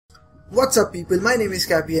What's up people, my name is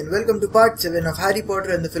Cappy and welcome to part 7 of Harry Potter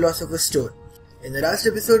and the Philosopher's Stone. In the last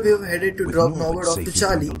episode we were headed to drop Norbert off to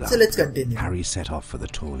Charlie, so let's continue. Harry set off for the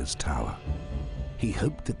tallest tower. He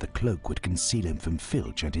hoped that the cloak would conceal him from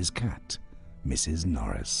Filch and his cat, Mrs.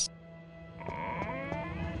 Norris.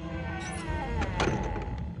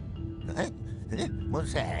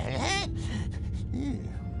 What's that?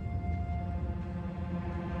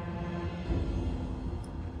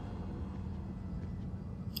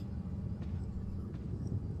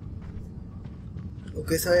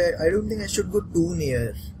 Okay, so I don't think I should go too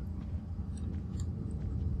near.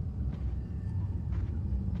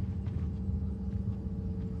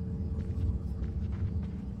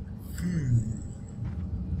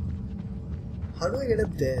 How do I get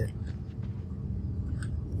up there?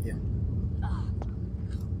 Yeah.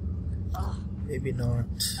 Maybe not.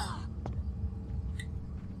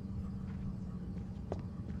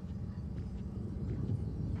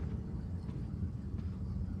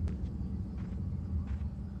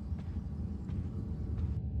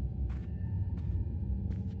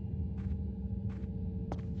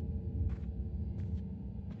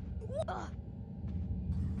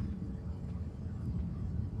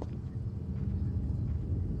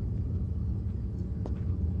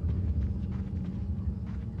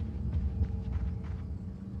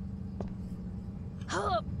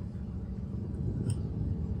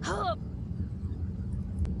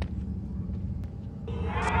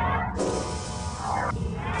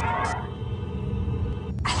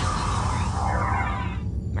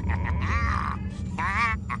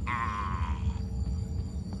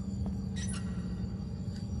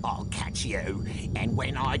 I'll catch you, and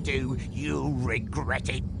when I do, you'll regret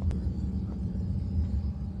it.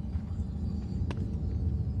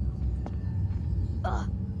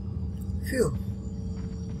 Phew.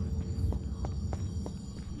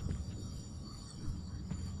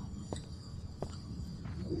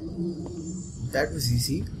 That was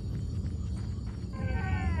easy.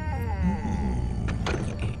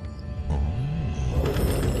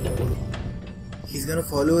 He's gonna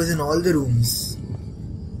follow us in all the rooms.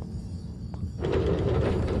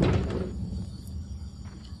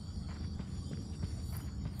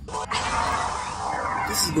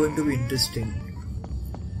 This is going to be interesting.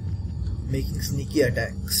 Making sneaky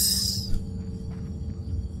attacks.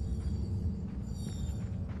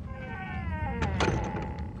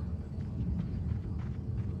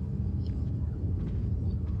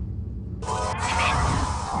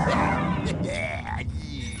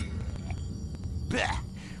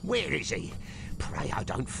 Where is he? Pray I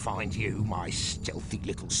don't find you, my stealthy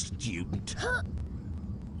little student.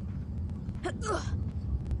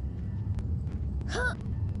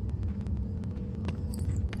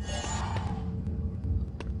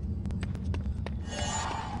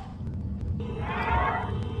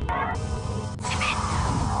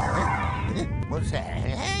 What's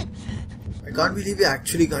that? I can't believe he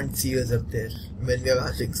actually can't see us up there when we are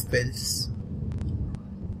casting spells.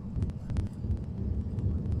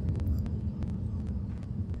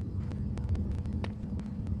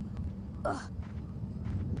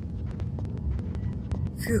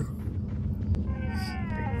 Phew.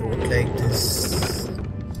 I don't like this.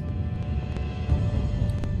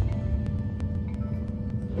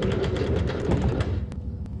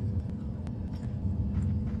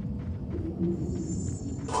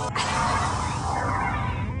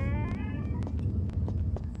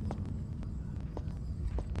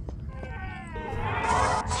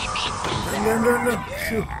 Run.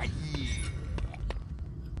 Phew.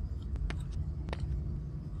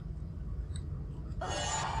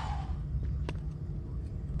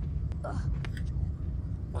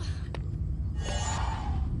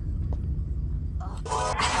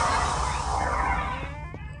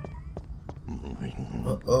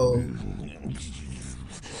 Uh-oh.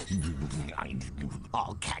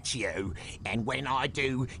 I'll catch you, and when I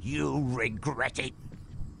do, you'll regret it.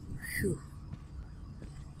 Phew.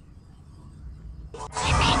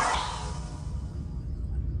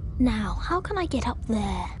 Now, how can I get up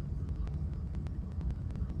there?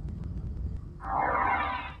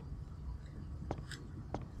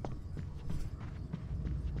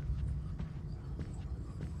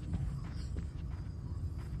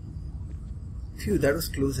 Phew, that was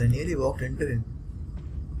close. I nearly walked into him.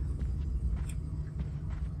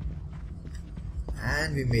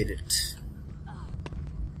 And we made it.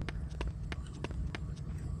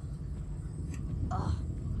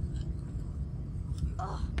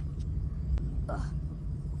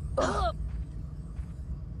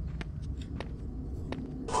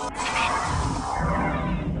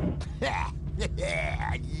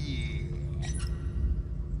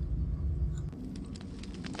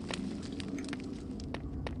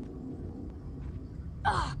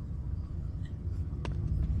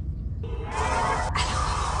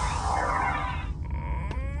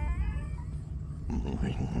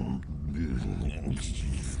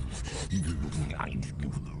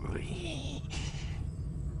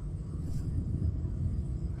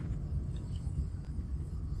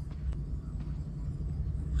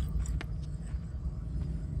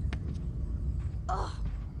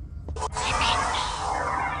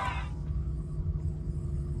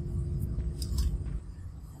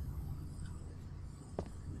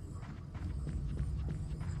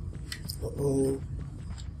 Uh-oh.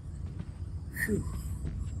 Phew.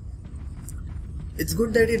 It's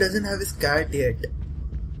good that he doesn't have his cat yet.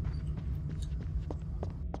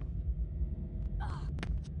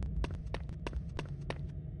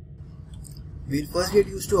 We'll first get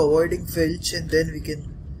used to avoiding Filch and then we can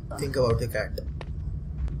think about the cat.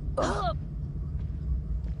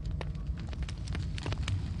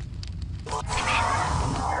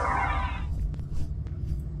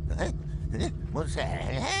 What's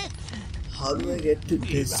that? How do I get to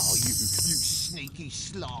Here this? are you, you sneaky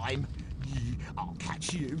slime. I'll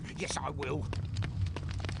catch you. Yes, I will.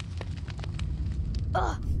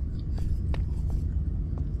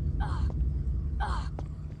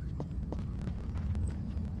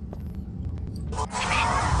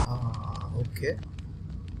 Okay.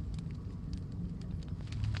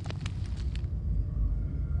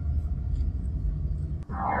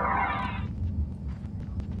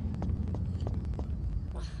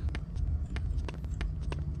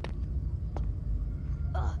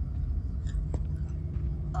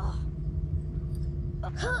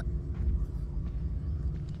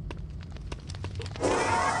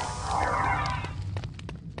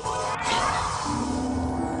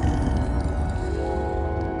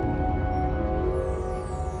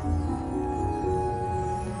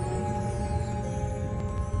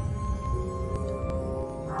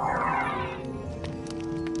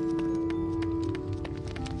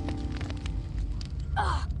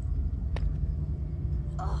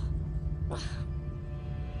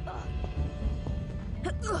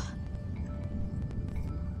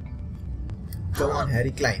 Come on, Harry,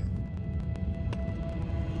 climb.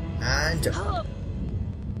 And jump.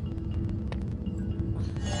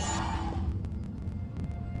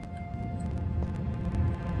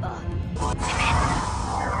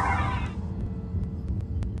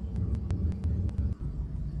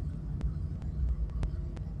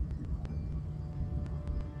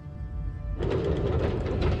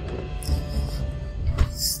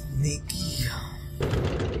 Sneaky.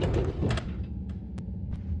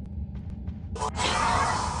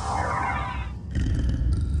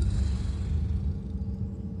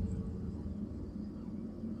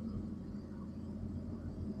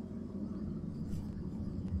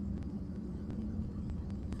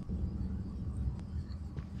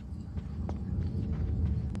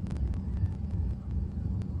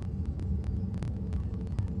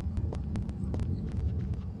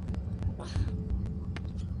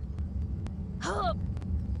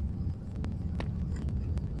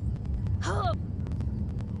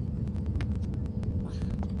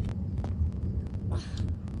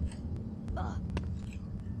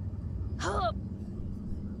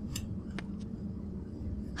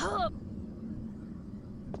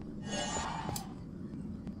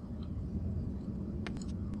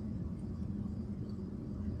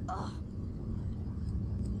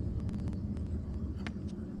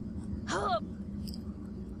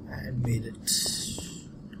 And made it.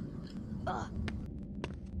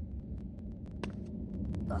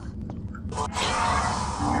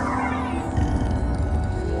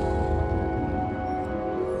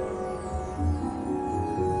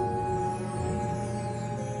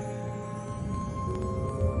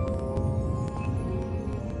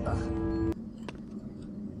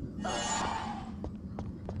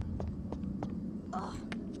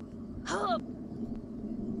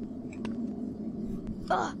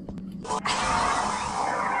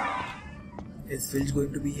 Is Filch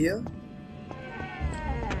going to be here?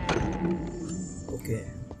 Okay.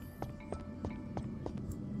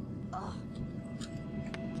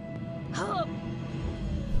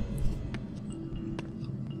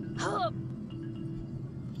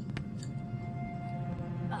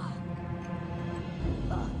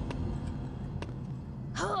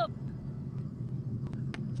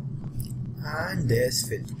 And there's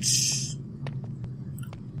Filch.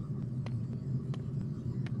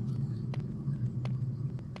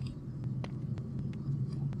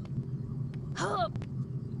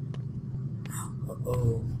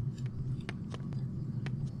 Uh-oh.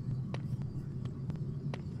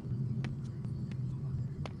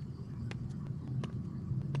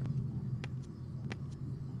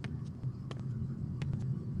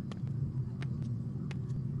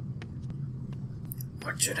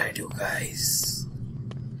 What should I do, guys?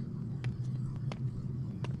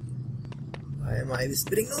 Why am I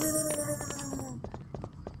whispering? No, no, no, no, no, no, no.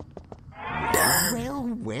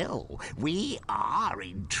 Damn. Well, we are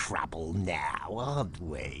in trouble now, aren't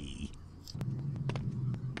we?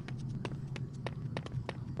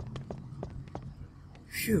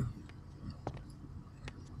 Phew.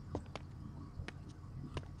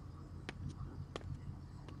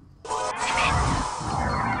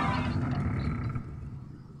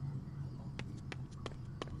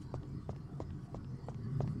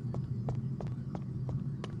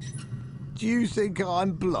 Do you think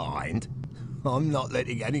I'm blind? I'm not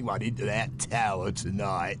letting anyone into that tower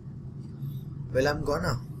tonight. Well, I'm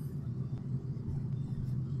gonna.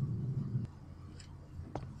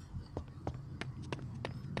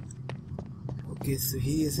 Okay, so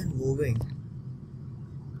he isn't moving.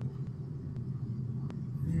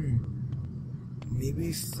 Maybe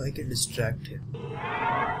if I can distract him.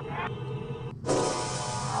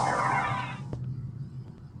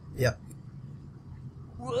 Yeah.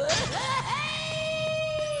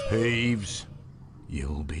 Thieves,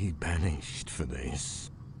 you'll be banished for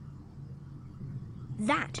this.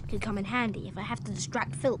 That could come in handy if I have to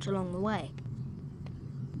distract Filch along the way.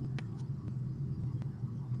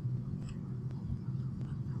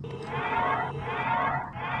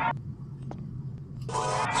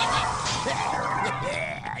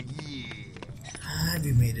 And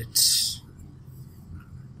we made it.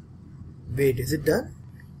 Wait, is it done?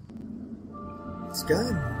 It's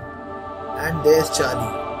done. And there's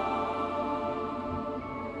Charlie.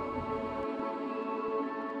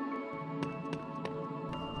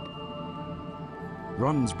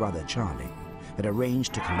 Ron's brother Charlie had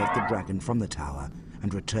arranged to collect the dragon from the tower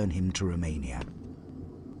and return him to Romania.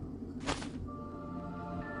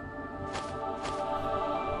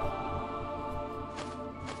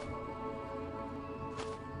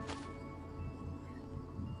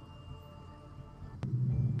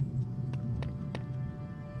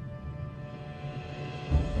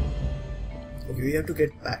 Okay, we have to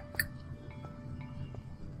get back.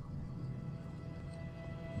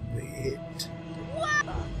 Wait.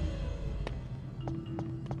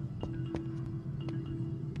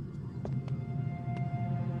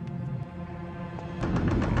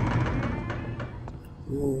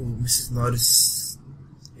 Oh, Mrs. Norris.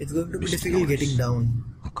 It's going to be Mr. difficult Norris. getting down.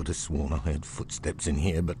 I could have sworn I heard footsteps in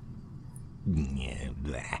here, but... yeah,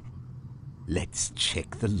 blah. Let's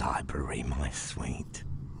check the library, my sweet.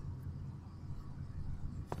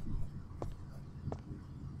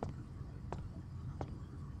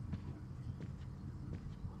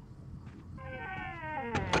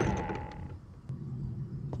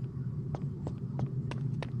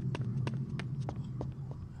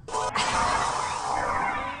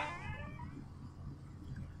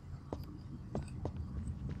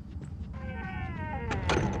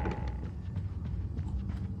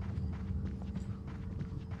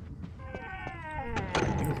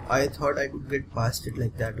 I thought I could get past it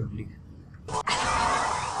like that only.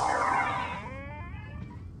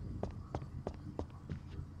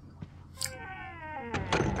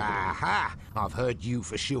 Aha! I've heard you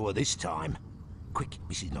for sure this time. Quick,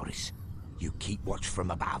 Mrs. Norris. You keep watch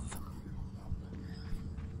from above.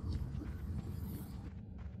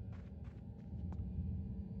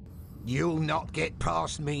 You'll not get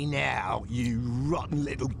past me now, you rotten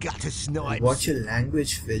little gutter snipes. Watch your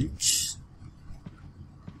language, Filch.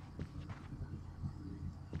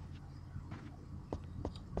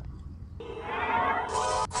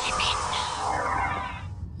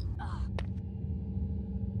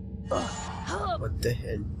 What the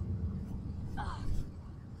hell?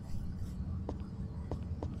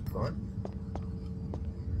 Come on.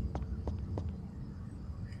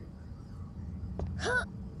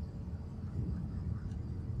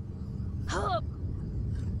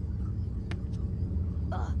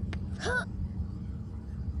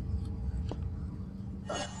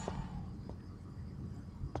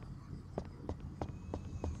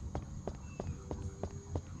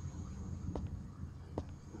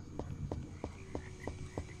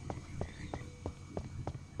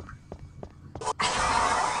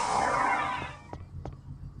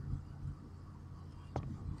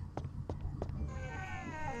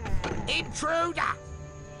 Intruder!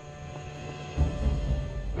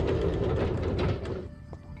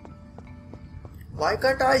 Why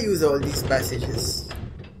can't I use all these passages?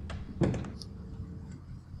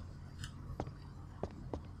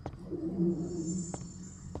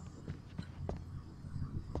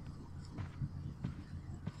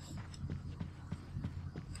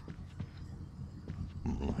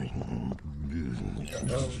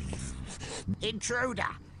 Intruder!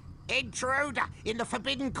 Intruder in the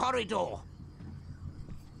forbidden corridor.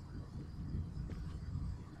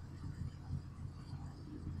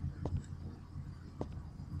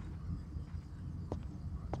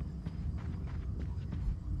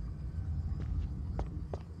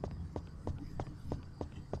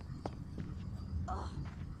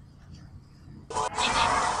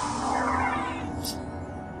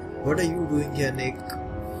 What are you doing here, Nick?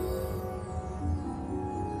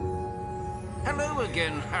 Hello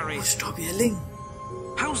again, Harry. Oh, stop yelling.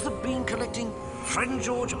 How's the bean collecting? Friend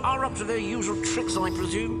George are up to their usual tricks, I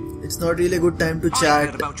presume? It's not really a good time to I chat.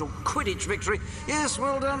 heard about your Quidditch victory. Yes,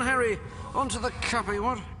 well done, Harry. On to the cuppy,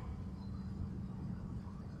 what?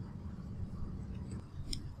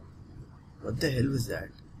 What the hell was that?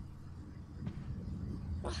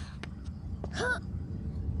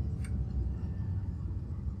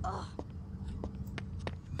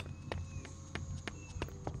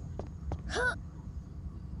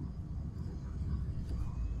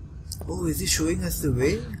 Oh, is he showing us the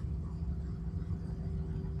way?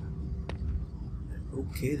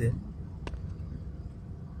 Okay then.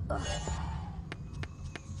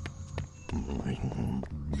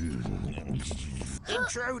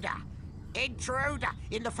 Intruder! Intruder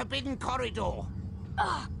in the forbidden corridor.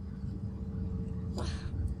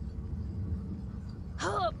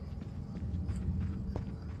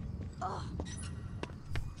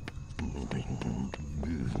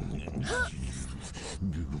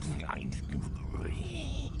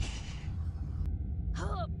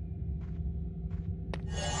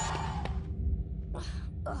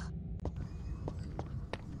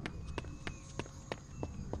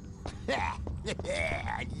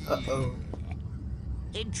 Uh-oh.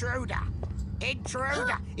 Intruder!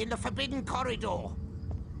 Intruder in the forbidden corridor.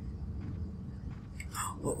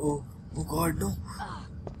 Uh-oh. Oh god, no.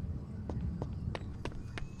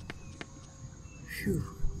 Phew.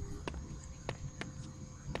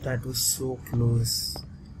 That was so close.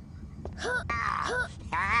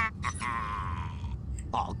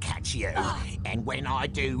 I'll catch you, and when I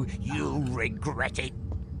do, you'll regret it.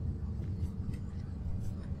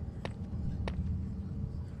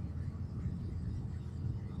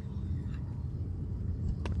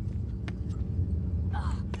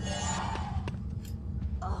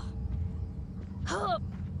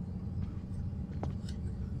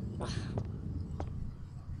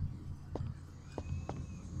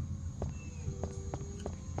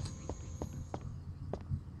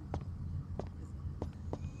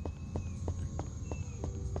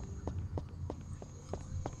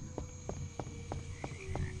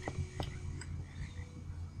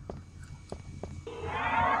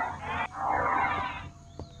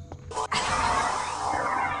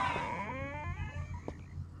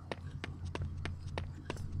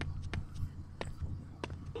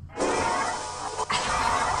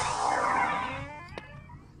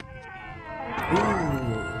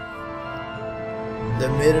 The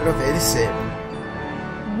mirror of Erised.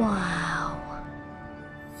 Wow.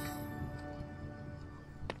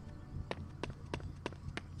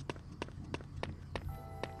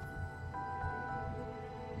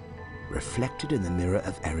 Reflected in the mirror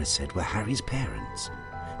of Erised were Harry's parents,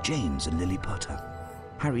 James and Lily Potter.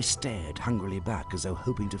 Harry stared hungrily back as though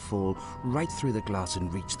hoping to fall right through the glass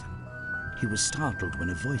and reach them. He was startled when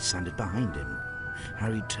a voice sounded behind him.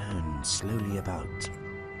 Harry turned slowly about.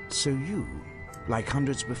 So you, like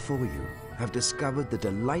hundreds before you, have discovered the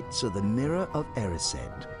delights of the mirror of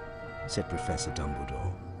Erised, said Professor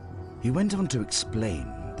Dumbledore. He went on to explain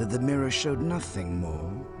that the mirror showed nothing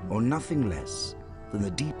more or nothing less than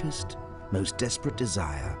the deepest, most desperate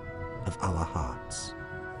desire of our hearts,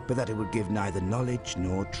 but that it would give neither knowledge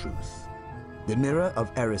nor truth. The mirror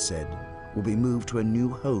of Erised will be moved to a new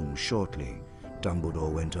home shortly,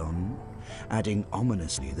 Dumbledore went on, adding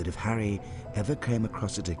ominously that if Harry ever came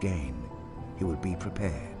across it again, he would be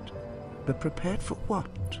prepared. But prepared for what?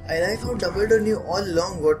 I like how Dumbledore knew all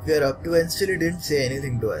along what we are up to and still he didn't say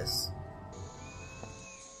anything to us.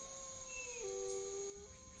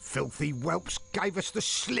 Filthy whelps gave us the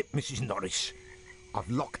slip, Mrs. Norris. I've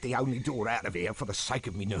locked the only door out of here for the sake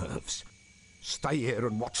of me nerves. Stay here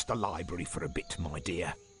and watch the library for a bit, my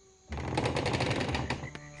dear.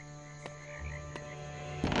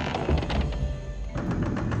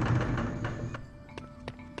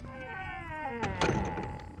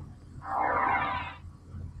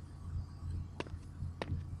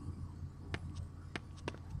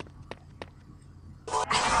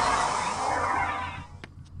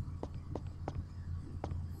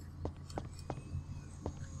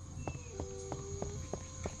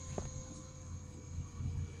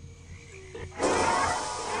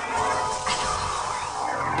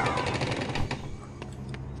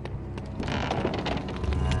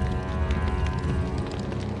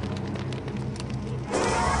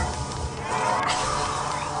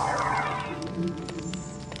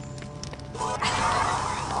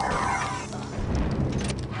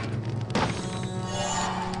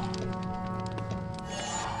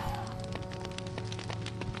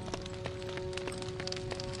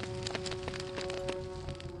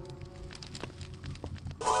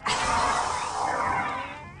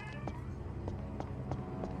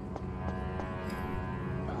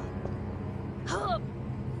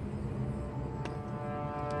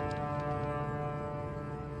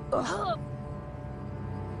 Uh-oh.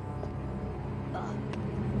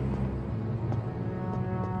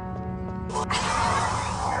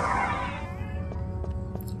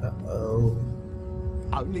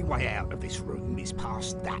 Only way out of this room is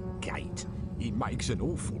past that gate. It makes an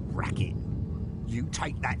awful racket. You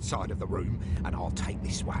take that side of the room, and I'll take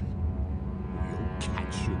this one. We'll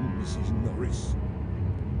catch you, Mrs. Norris.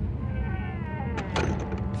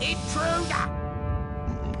 Intruder!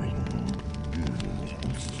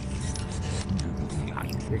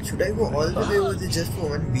 Wait, should I go all the way over there just for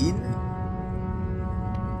one bean?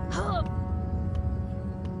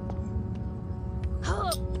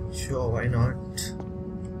 Sure, why not?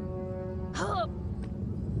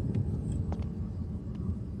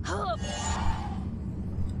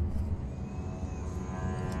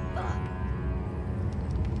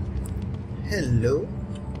 Hello?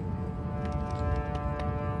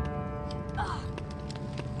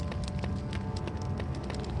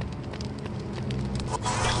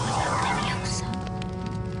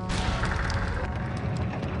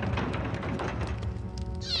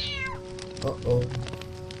 Uh-oh.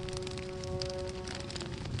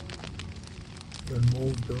 Don't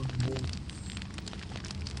move, don't move.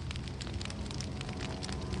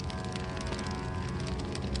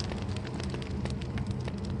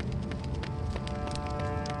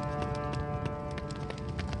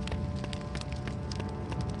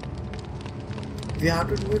 We have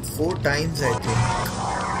to do it 4 times, I think.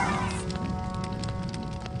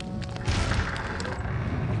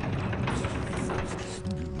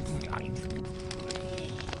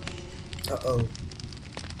 Uh-oh.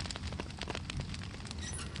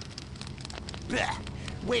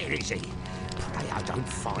 Where is he? Pray I don't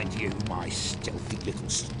find you, my stealthy little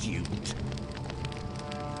student.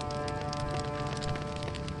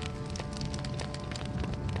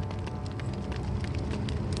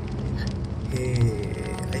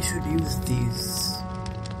 Hey, I should use these.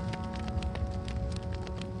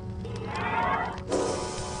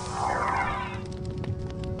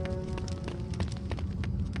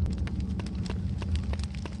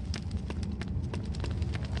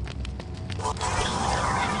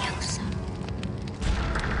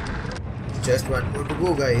 Just one more to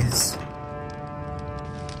go, guys.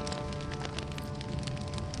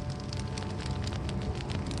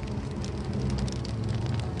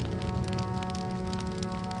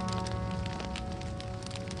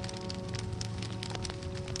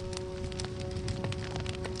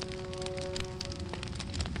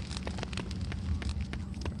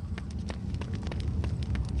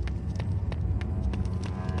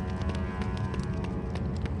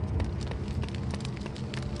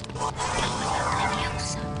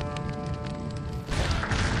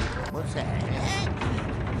 What's that?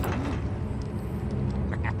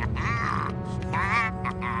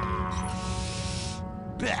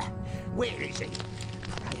 Where is he?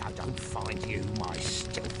 Pray I don't find you, my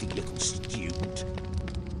stealthy little student.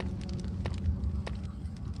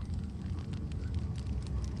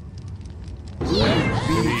 You'll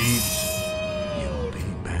be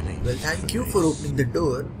banished. Well, thank you for opening the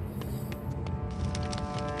door.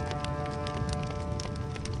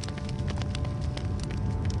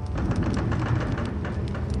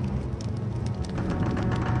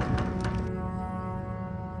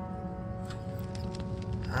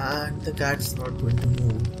 And the cat's not going to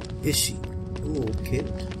move, is she? Oh, okay.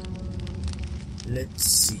 Let's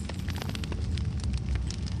see.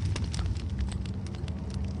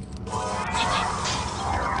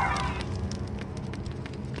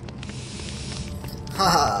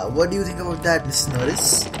 Haha, what do you think about that, Miss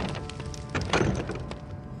Norris?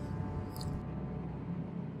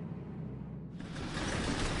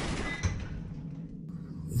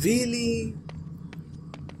 Really?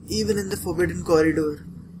 Even in the forbidden corridor?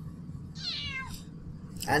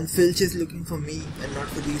 And Filch is looking for me and not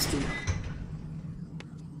for these two.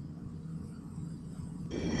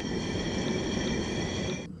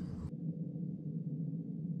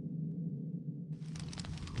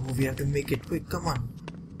 Oh, we have to make it quick, come on.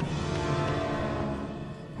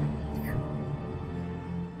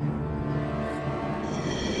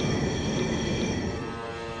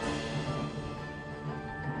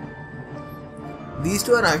 These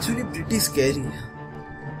two are actually pretty scary.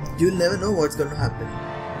 You'll never know what's going to happen.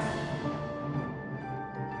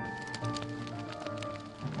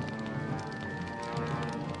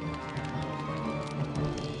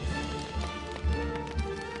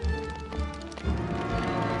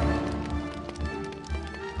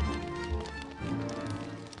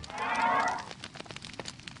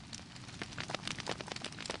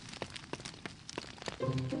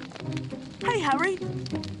 Hey, Harry.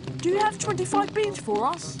 Do you have 25 beans for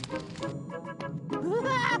us?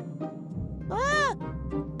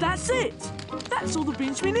 it! That's all the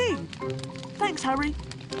beans we need. Thanks, Harry.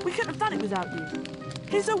 We couldn't have done it without you.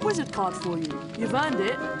 Here's a wizard card for you. You've earned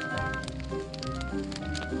it.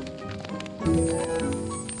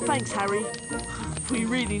 Thanks, Harry. We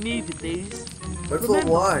really needed these. But Remember, for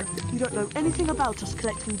what? You don't know anything about us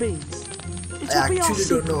collecting beans. I actually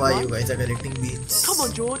don't know why you guys are collecting beans. Come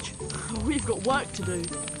on, George. We've got work to do.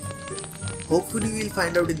 Hopefully we'll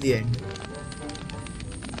find out in the end.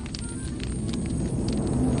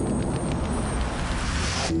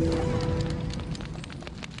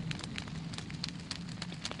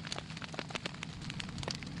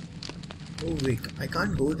 Oh wait, I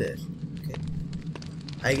can't go there. Okay.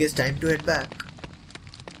 I guess time to head back.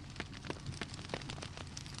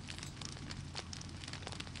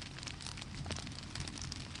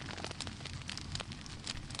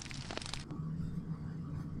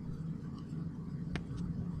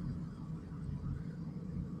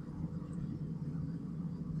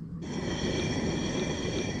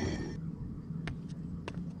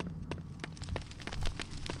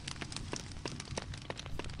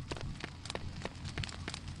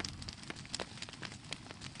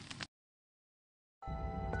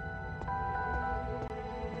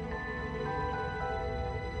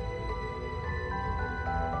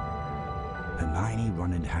 Hermione,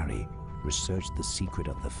 Ron and Harry researched the secret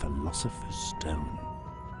of the Philosopher's Stone.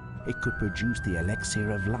 It could produce the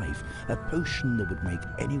elixir of life, a potion that would make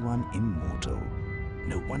anyone immortal.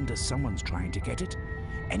 No wonder someone's trying to get it.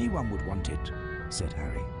 Anyone would want it, said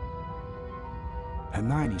Harry.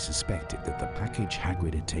 Hermione suspected that the package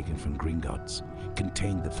Hagrid had taken from Gringotts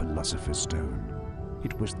contained the Philosopher's Stone.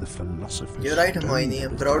 It was the Philosopher's You're right, Stone Hermione, that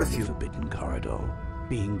I'm was proud of in the you. Forbidden Corridor,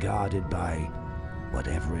 being guarded by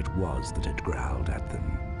whatever it was that had growled at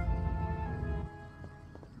them.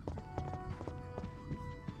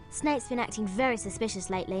 Snape's been acting very suspicious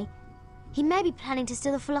lately. He may be planning to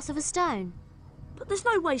steal the Philosopher's Stone. But there's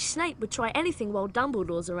no way Snape would try anything while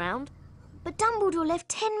Dumbledore's around. But Dumbledore left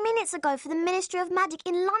 10 minutes ago for the Ministry of Magic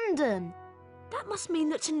in London. That must mean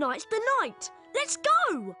that tonight's the night. Let's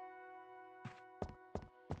go!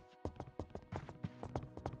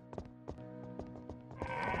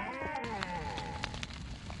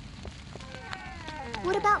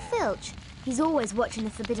 What about Filch? He's always watching the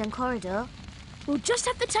Forbidden Corridor. We'll just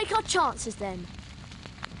have to take our chances then.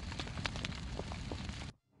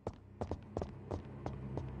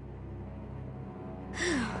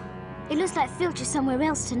 It looks like Filch is somewhere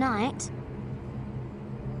else tonight.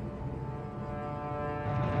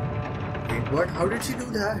 Wait, what? How did she do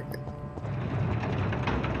that?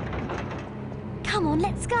 Come on,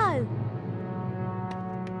 let's go.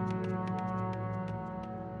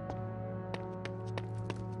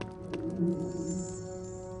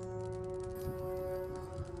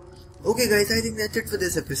 Okay guys, I think that's it for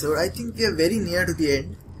this episode. I think we are very near to the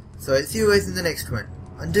end. So I'll see you guys in the next one.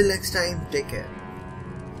 Until next time, take care.